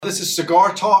This is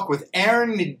Cigar Talk with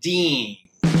Aaron Dean.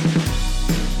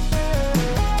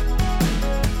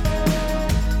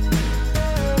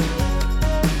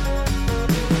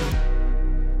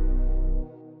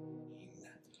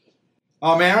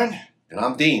 I'm Aaron. And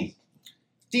I'm Dean.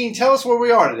 Dean, tell us where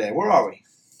we are today. Where are we?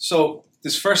 So,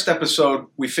 this first episode,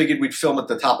 we figured we'd film at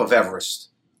the top of Everest.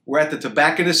 We're at the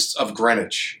Tobacconists of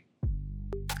Greenwich.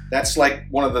 That's like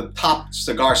one of the top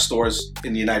cigar stores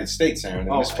in the United States, Aaron.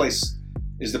 And this place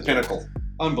is the pinnacle.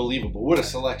 Unbelievable. What a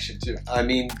selection, too. I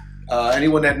mean,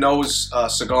 anyone that knows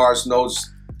cigars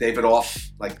knows Davidoff.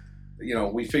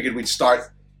 We figured we'd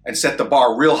start and set the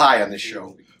bar real high on this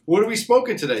show. What are we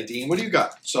smoking today, Dean? What do you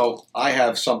got? So, I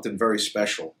have something very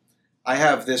special. I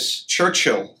have this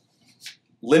Churchill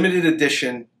limited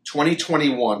edition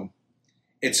 2021.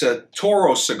 It's a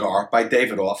Toro cigar by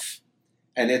Davidoff,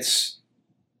 and it's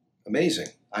amazing.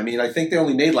 I mean, I think they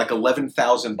only made like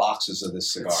 11,000 boxes of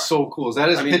this cigar. It's so cool. Is that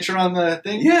his picture on the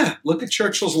thing? Yeah, look at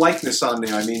Churchill's likeness on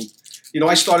there. I mean,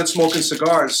 I started smoking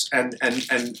cigars, and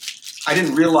I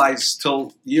didn't realize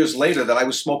till years later that I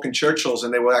was smoking Churchill's,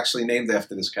 and they were actually named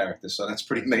after this character. So that's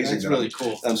pretty amazing. That's really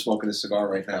cool. I'm smoking a cigar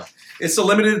right now. It's a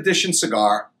limited edition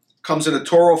cigar. Comes in a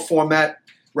Toro format.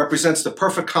 Represents the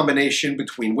perfect combination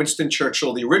between Winston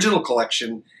Churchill, the original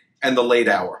collection, and the late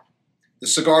hour. The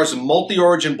cigar is a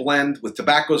multi-origin blend with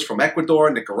tobaccos from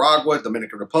Ecuador, Nicaragua,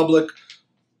 Dominican Republic,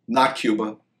 not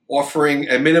Cuba, offering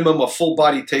a minimum of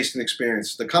full-body taste and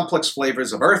experience. The complex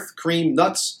flavors of earth, cream,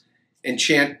 nuts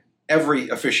enchant every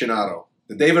aficionado.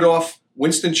 The Davidoff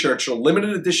Winston Churchill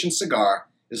limited edition cigar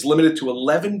is limited to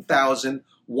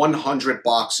 11,100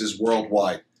 boxes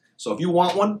worldwide. So if you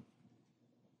want one,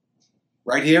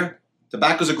 right here,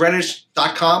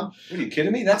 tobaccosofgreenwich.com. What are you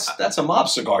kidding me? That's a mob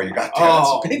cigar you got there.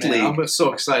 Oh, that's a big man, league. I'm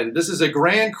so excited. This is a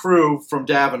Grand Cru from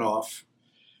Davidoff.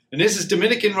 And this is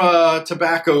Dominican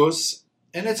tobaccos.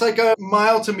 And it's like a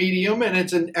mild to medium, and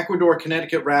it's an Ecuador,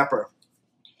 Connecticut wrapper.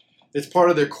 It's part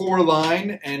of their core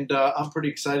line, and I'm pretty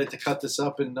excited to cut this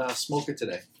up and smoke it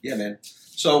today. Yeah, man.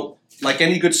 So, like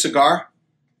any good cigar,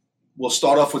 we'll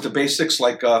start off with the basics,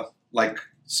 like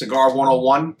Cigar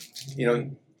 101.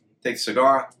 Take the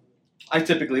cigar.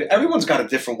 Everyone's got a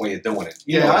different way of doing it.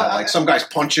 Some guys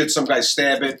punch it, some guys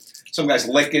stab it, some guys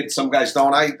lick it, some guys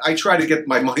don't. I try to get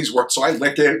my money's worth, so I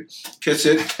lick it, kiss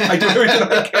it. I do everything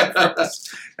I can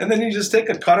first. And then you just take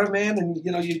a cutter, man, and,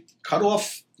 you cut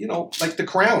off, like the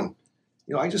crown.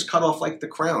 I just cut off like the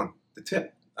crown, the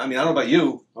tip. I mean, I don't know about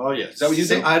you. Oh, yeah. Is that what you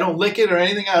do? I don't lick it or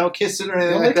anything. I don't kiss it or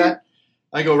anything like that.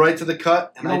 I go right to the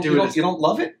cut, and I do it. You don't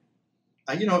love it?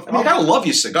 You gotta love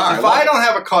your cigar. If I don't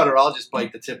have a cutter, I'll just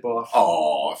bite the tip off.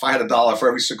 Oh, if I had $1 for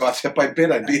every cigar tip I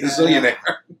bit, I'd be a zillionaire.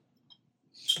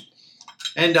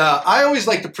 And I always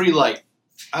like to pre-light.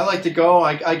 I like to go.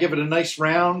 I give it a nice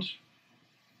round.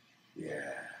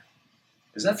 Yeah.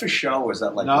 Is that for show or is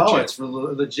that like no? legit? It's for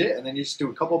legit. And then you just do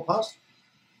a couple of puffs.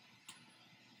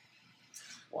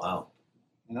 Wow.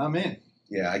 And I'm in.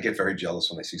 Yeah, I get very jealous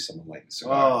when I see someone like the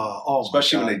cigar. Oh,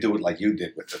 especially when they do it like you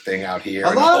did with the thing out here.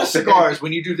 A lot of cigars,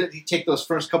 when you do that, you take those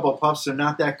first couple of puffs, they're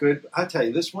not that good. I tell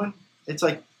you, this one, it's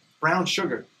like brown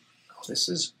sugar.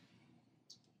 Listen,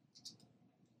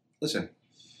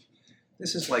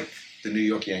 this is like the New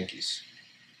York Yankees.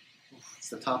 It's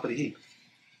the top of the heap.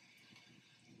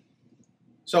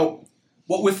 So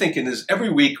what we're thinking is every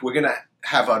week we're going to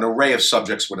have an array of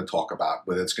subjects we're going to talk about,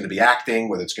 whether it's going to be acting,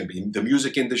 whether it's going to be the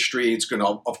music industry. It's going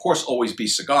to, of course, always be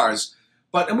cigars.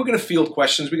 And we're going to field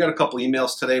questions. We got a couple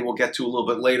emails today we'll get to a little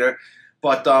bit later.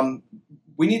 But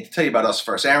we need to tell you about us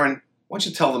first. Aaron, why don't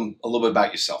you tell them a little bit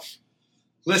about yourself?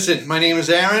 Listen, my name is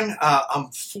Aaron. I'm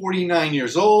 49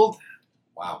 years old.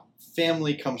 Wow.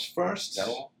 Family comes first. Is that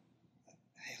all?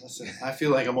 Hey, listen, I feel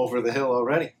like I'm over the hill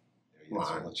already.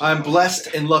 I'm blessed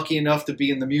and lucky enough to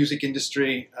be in the music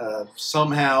industry.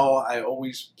 Somehow I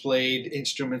always played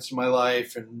instruments in my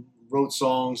life and wrote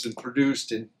songs and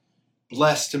produced, and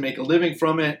blessed to make a living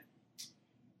from it.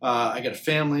 I got a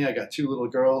family. I got 2 little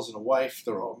girls and a wife.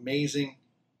 They're all amazing.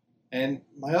 And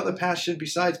my other passion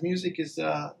besides music is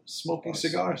smoking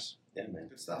cigars. Yeah, man.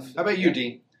 Good stuff. How about you,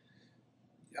 Dean?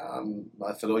 For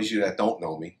those of you that don't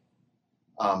know me,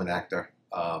 I'm an actor,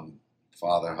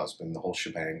 father, husband, the whole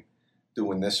shebang.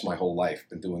 Doing this my whole life.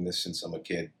 Been doing this since I'm a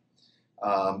kid.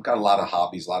 Got a lot of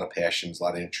hobbies, a lot of passions, a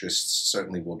lot of interests.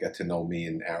 Certainly will get to know me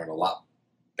and Aaron a lot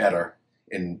better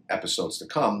in episodes to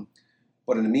come.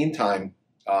 But in the meantime,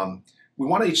 we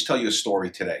want to each tell you a story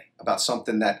today about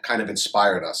something that kind of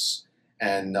inspired us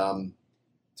and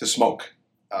to smoke.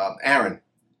 Aaron,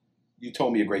 you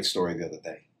told me a great story the other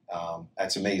day.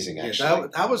 That's amazing, actually. Yeah,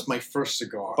 that was my first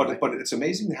cigar. But it's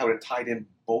amazing how it tied in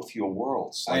both your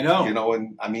worlds. I know.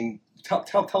 And I mean,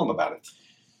 Tell them about it.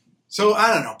 So,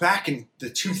 I don't know, back in the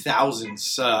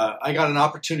 2000s, I got an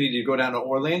opportunity to go down to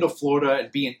Orlando, Florida,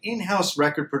 and be an in-house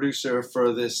record producer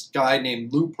for this guy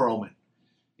named Lou Pearlman.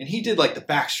 And he did like the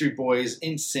Backstreet Boys,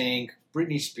 NSYNC,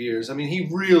 Britney Spears. I mean, he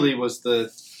really was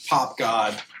the pop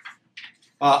god.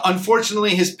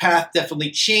 Unfortunately, his path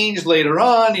definitely changed later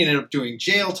on. He ended up doing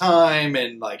jail time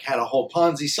and like had a whole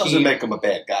Ponzi scheme. Doesn't make him a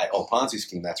bad guy. Oh, Ponzi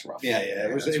scheme, that's rough. Yeah,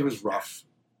 it was rough.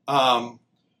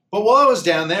 But while I was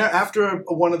down there, after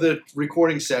one of the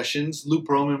recording sessions, Lou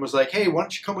Pearlman was like, "Hey, why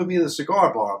don't you come with me to the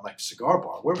cigar bar?" I'm like, "Cigar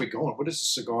bar? Where are we going? What is a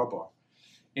cigar bar?"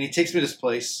 And he takes me to this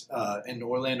place in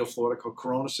Orlando, Florida called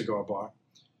Corona Cigar Bar.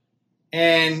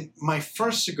 And my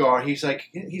first cigar, he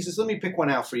says, "Let me pick one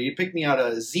out for you." He picked me out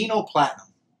a Zeno Platinum.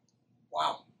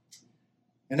 Wow.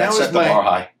 And that set the bar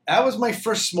high. That was my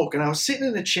first smoke. And I was sitting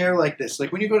in a chair like this.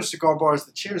 Like when you go to cigar bars,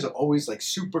 the chairs are always like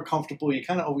super comfortable. You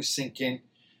kind of always sink in.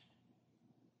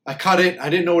 I cut it. I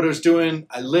didn't know what I was doing.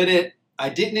 I lit it. I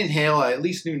didn't inhale. I at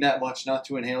least knew that much not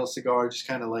to inhale a cigar. Just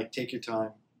kind of like take your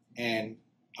time. And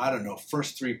I don't know,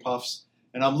 first 3 puffs.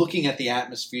 And I'm looking at the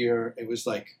atmosphere. It was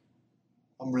like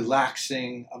I'm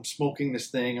relaxing. I'm smoking this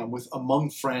thing. I'm among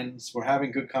friends. We're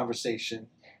having good conversation.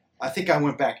 I think I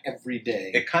went back every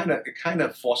day. It kind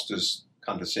of fosters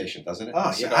conversation, doesn't it?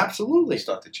 Oh, yeah, absolutely. You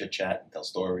start to chit-chat and tell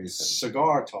stories. And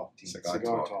cigar talk. Cigar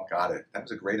talk. Got it. That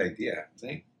was a great idea.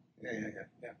 See?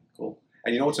 Yeah. Cool.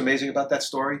 And you know what's amazing about that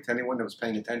story, to anyone that was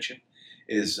paying attention,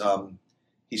 is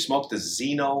he smoked a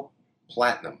Zeno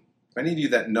Platinum. For any of you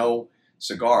that know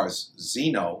cigars,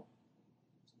 Zeno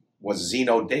was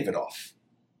Zeno Davidoff.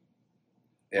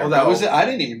 That was it? I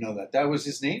didn't even know that. That was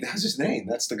his name? That was his name.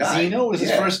 That's the guy. Zeno was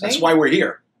his first name? That's why we're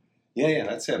here. Yeah,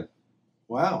 that's him.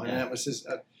 Wow, and that was his...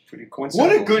 pretty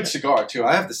coincidental. What a good cigar, too.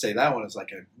 I have to say, that one is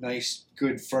like a nice,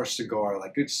 good first cigar.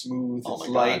 Like, good, smooth, it's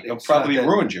light. It probably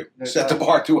ruined you. Set the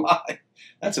bar too high.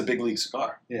 That's a big league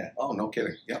cigar. Yeah. Oh, no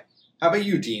kidding. Yeah. How about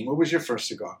you, Dean? What was your first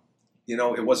cigar? You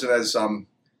know, it wasn't as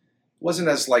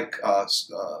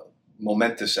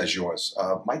momentous as yours.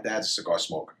 My dad's a cigar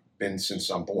smoker. Been since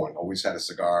I'm born. Always had a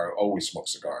cigar. Always smoked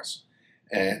cigars.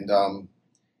 And,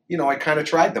 I kind of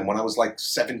tried them when I was like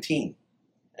 17.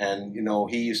 And,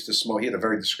 he used to smoke. He had a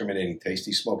very discriminating taste.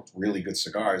 He smoked really good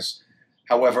cigars.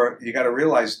 However, you got to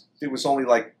realize there was only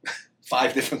like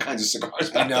 5 different kinds of cigars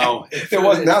back then. There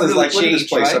wasn't. Now there's like, look at this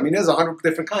place. Right? I mean, there's 100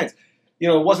 different kinds. It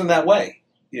wasn't that way.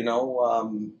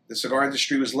 The cigar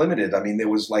industry was limited. I mean, there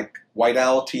was like White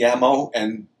Owl, Tiamo,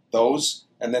 and those.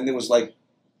 And then there was like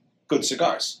good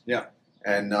cigars. Yeah.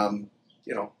 And,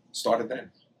 started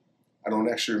then. I don't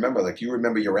actually remember. Like, you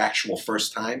remember your actual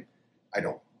first time? I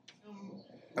don't.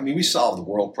 I mean, we solved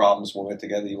world problems when we went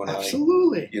together, you and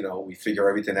Absolutely. I. We figure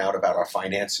everything out about our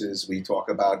finances. We talk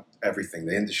about everything,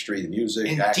 the industry, the music,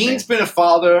 and acting. Dean's been a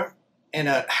father and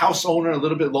a house owner a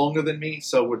little bit longer than me,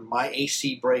 so when my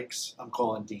AC breaks, I'm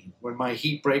calling Dean. When my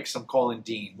heat breaks, I'm calling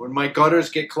Dean. When my gutters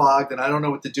get clogged and I don't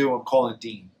know what to do, I'm calling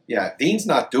Dean. Yeah, Dean's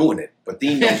not doing it, but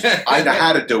Dean knows either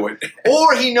how to do it.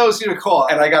 Or he knows who to call.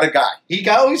 And I got a guy.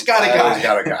 Always got a guy. Always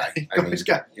got a guy. I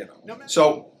mean,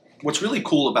 So what's really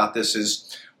cool about this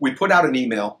is we put out an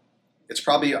email. It's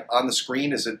probably on the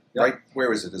screen. Is it right?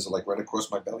 Where is it? Is it like right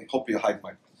across my belly? Hope you hide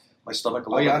my stomach a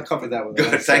little bit. Yeah, I'll cover that with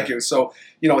Good, thank you. So,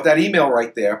 with that email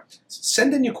right there,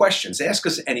 send in your questions. Ask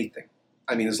us anything.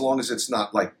 I mean, as long as it's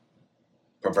not like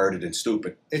perverted and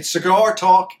stupid. It's Cigar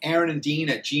Talk, Aaron and Dean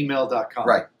at gmail.com.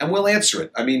 Right. And we'll answer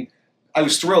it. I mean, I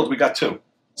was thrilled we got 2.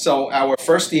 So our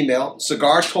first email,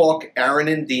 Cigar Talk, Aaron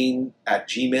and Dean at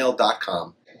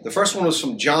gmail.com. The first one was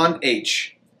from John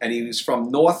H., and he was from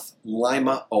North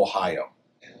Lima, Ohio.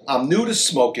 I'm new to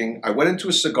smoking. I went into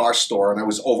a cigar store and I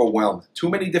was overwhelmed. Too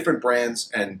many different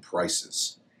brands and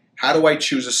prices. How do I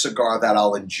choose a cigar that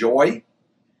I'll enjoy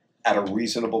at a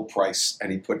reasonable price?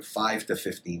 And he put $5 to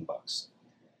 $15.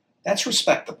 That's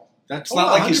respectable. It's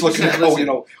not like he's looking at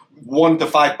 $1 to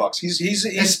 $5. He's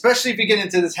especially if you get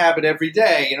into this habit every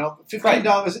day.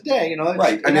 $15 a day.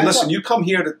 Right. I mean, listen. You come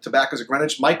here to Tobacco's of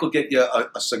Greenwich. Mike will get you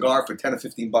a cigar for $10 or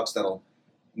 $15 that'll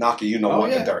knock you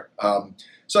what in the dirt.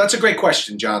 So that's a great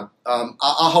question, John.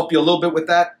 I'll help you a little bit with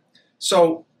that.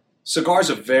 So cigars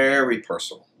are very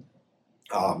personal.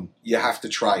 You have to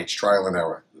try. It's trial and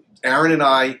error. Aaron and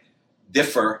I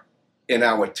differ in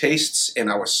our tastes, in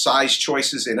our size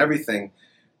choices, in everything.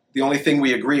 The only thing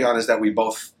we agree on is that we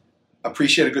both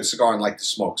appreciate a good cigar and like to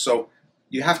smoke. So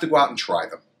you have to go out and try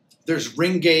them. There's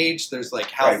ring gauge. There's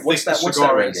like how thick the cigar is. What's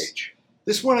that ring gauge?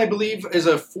 This one, I believe, is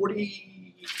a 43.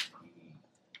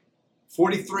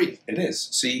 It is.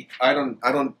 See, I'm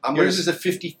Yours is a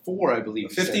 54, I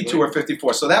believe. 52 or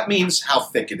 54. So that means how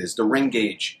thick it is, the ring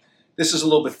gauge. This is a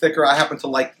little bit thicker. I happen to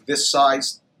like this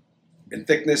size in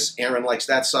thickness. Aaron likes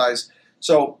that size.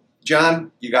 So,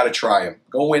 John, you got to try them.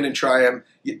 Go in and try them.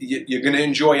 You're going to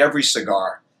enjoy every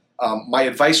cigar. My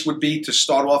advice would be to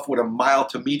start off with a mild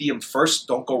to medium first.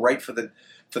 Don't go right for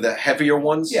the heavier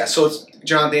ones. Yeah, so,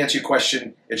 John, to answer your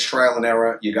question, it's trial and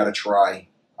error. You got to try.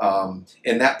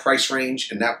 In that price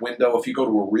range, in that window, if you go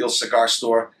to a real cigar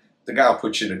store, the guy will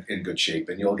put you in good shape,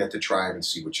 and you'll get to try them and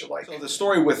see what you like. So the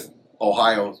story with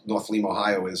Ohio, North Lim,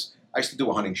 Ohio, is I used to do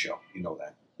a hunting show. You know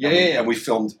that. Yeah. And we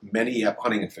filmed many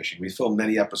hunting and fishing. We filmed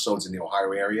many episodes in the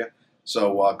Ohio area.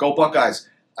 So go Buckeyes.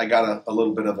 I got a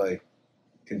little bit of a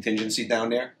contingency down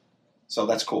there, so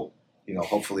that's cool.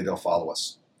 Hopefully they'll follow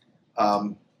us.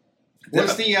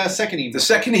 What's the second email? The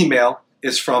second email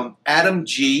is from Adam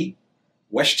G.,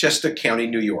 Westchester County,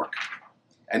 New York.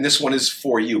 And this one is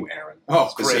for you, Aaron.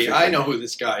 Oh, great. I know who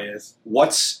this guy is.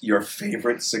 What's your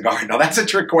favorite cigar? Now, that's a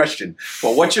trick question.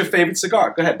 But what's your favorite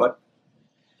cigar? Go ahead, bud.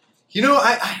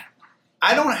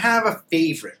 I don't have a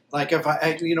favorite. Like, if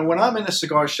when I'm in a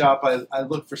cigar shop, I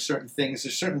look for certain things.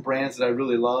 There's certain brands that I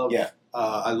really love. Yeah.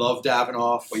 I love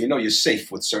Davidoff. Well, you're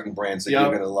safe with certain brands that you're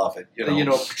going to love it.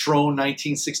 Patron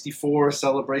 1964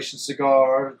 Celebration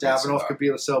cigar. Davidoff could be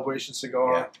a Celebration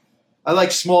cigar. Yeah. I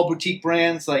like small boutique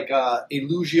brands like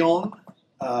Illusion.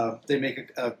 They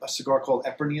make a cigar called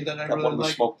Epernia that I really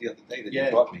like. I smoked the other day that you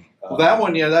brought me. Well, that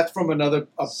one, that's from another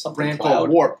brand called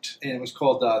Warped, and it was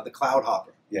called the Cloud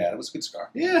Hopper. Yeah, it was a good cigar.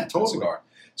 Yeah, totally. Good cigar.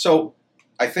 So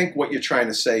I think what you're trying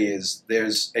to say is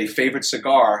there's a favorite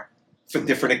cigar for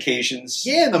different occasions.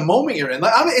 Yeah, in the moment you're in.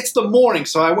 It's the morning,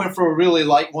 so I went for a really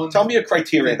light one. Tell me a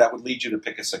criteria that would lead you to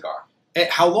pick a cigar.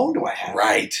 How long do I have?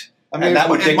 Right. I mean,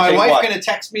 if my wife's going to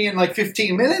text me in like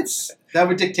 15 minutes, that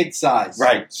would dictate size.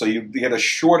 Right. So you get a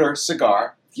shorter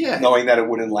cigar, knowing that it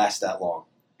wouldn't last that long.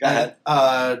 Go ahead.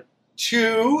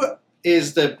 2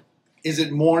 is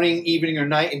it morning, evening, or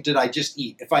night, and did I just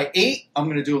eat? If I ate, I'm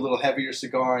going to do a little heavier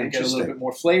cigar and get a little bit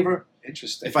more flavor.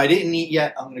 Interesting. If I didn't eat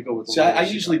yet, I'm going to go with. So I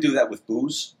usually do that with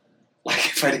booze. Like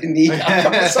if I didn't eat, I'll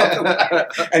go with something lighter,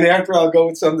 and after I'll go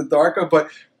with something darker.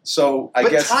 But I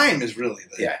guess time is really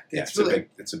it's a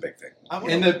big thing.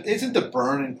 And isn't the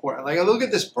burn important? Like, look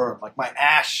at this burn. Like my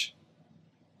ash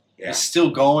is still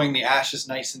going. The ash is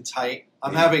nice and tight.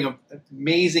 I'm having an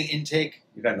amazing intake.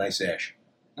 You got a nice ash.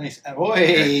 Nice.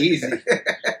 Boy, easy.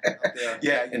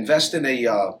 Yeah. Invest in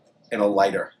a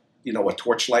lighter. A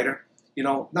torch lighter.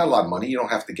 Not a lot of money. You don't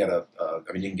have to get you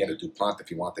can get a DuPont if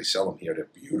you want. They sell them here. They're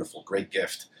beautiful. Great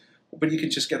gift. But you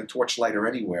can just get a torch lighter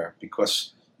anywhere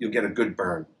because you'll get a good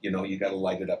burn. You got to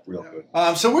light it up real good.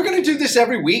 So we're going to do this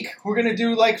every week. We're going to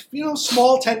do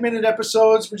small 10-minute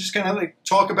episodes. We're just going to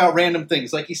talk about random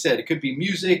things. Like you said, it could be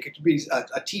music. It could be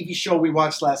a TV show we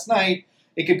watched last night.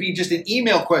 It could be just an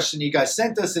email question you guys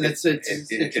sent us, and it's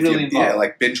really involved. Yeah,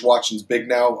 like binge watching's big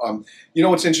now.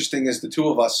 What's interesting is the two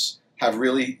of us have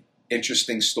really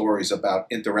interesting stories about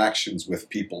interactions with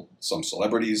people, some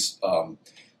celebrities,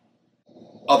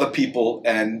 other people,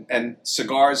 and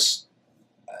cigars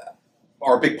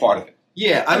are a big part of it.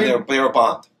 Yeah, they're a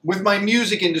bond. With my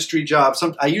music industry job,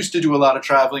 I used to do a lot of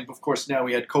traveling. But of course, now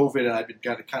we had COVID, and I've been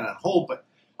kind of on hold. But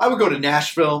I would go to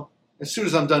Nashville. As soon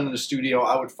as I'm done in the studio,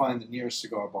 I would find the nearest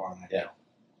cigar bar.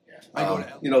 I go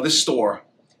to this store.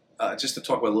 Just to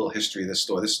talk about a little history of this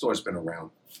store. This store's been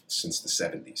around since the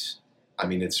 70s. I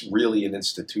mean, it's really an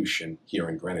institution here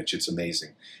in Greenwich. It's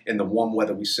amazing. In the warm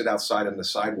weather, we sit outside on the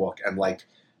sidewalk, and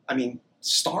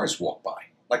stars walk by.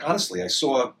 Like honestly, I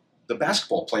saw the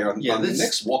basketball player on the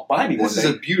Knicks walk by me one day. This is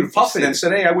a beautiful thing. And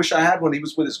said, "Hey, I wish I had one." He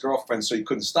was with his girlfriend, so he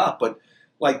couldn't stop. But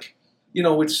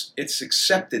it's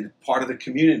accepted part of the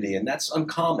community, and that's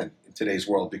uncommon in today's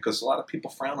world because a lot of people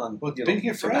frown on. Well, it's been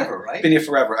here forever, right? Been here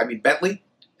forever. I mean, Bentley.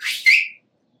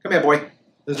 Come here, boy.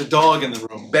 There's a dog in the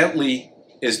room. Bentley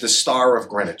is the star of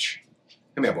Greenwich.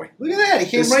 Come here, boy. Look at that. He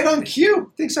came right on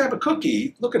cue. Thinks I have a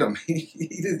cookie. Look at him.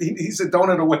 He's a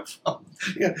donut away from.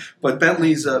 Yeah. But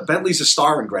Bentley's a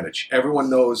star in Greenwich. Everyone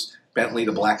knows Bentley,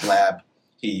 the black lab.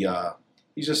 He's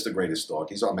just the greatest dog.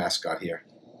 He's our mascot here.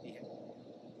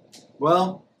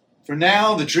 Well, for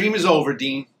now, the dream is over,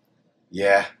 Dean.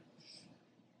 Yeah.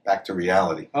 Back to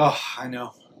reality. Oh, I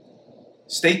know.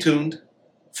 Stay tuned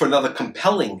for another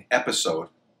compelling episode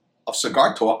of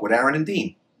Cigar Talk with Aaron and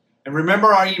Dean. And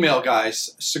remember our email,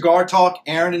 guys.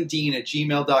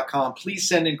 cigartalkaaronanddean@gmail.com. Please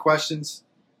send in questions.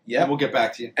 Yeah, we'll get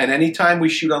back to you. And anytime we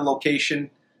shoot on location,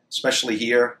 especially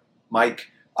here, Mike,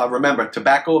 remember,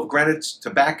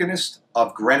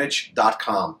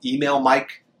 tobacconistofgreenwich.com. Email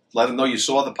Mike, let him know you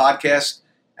saw the podcast,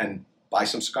 and buy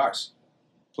some cigars.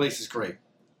 Place is great.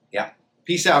 Yeah.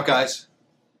 Peace out, guys.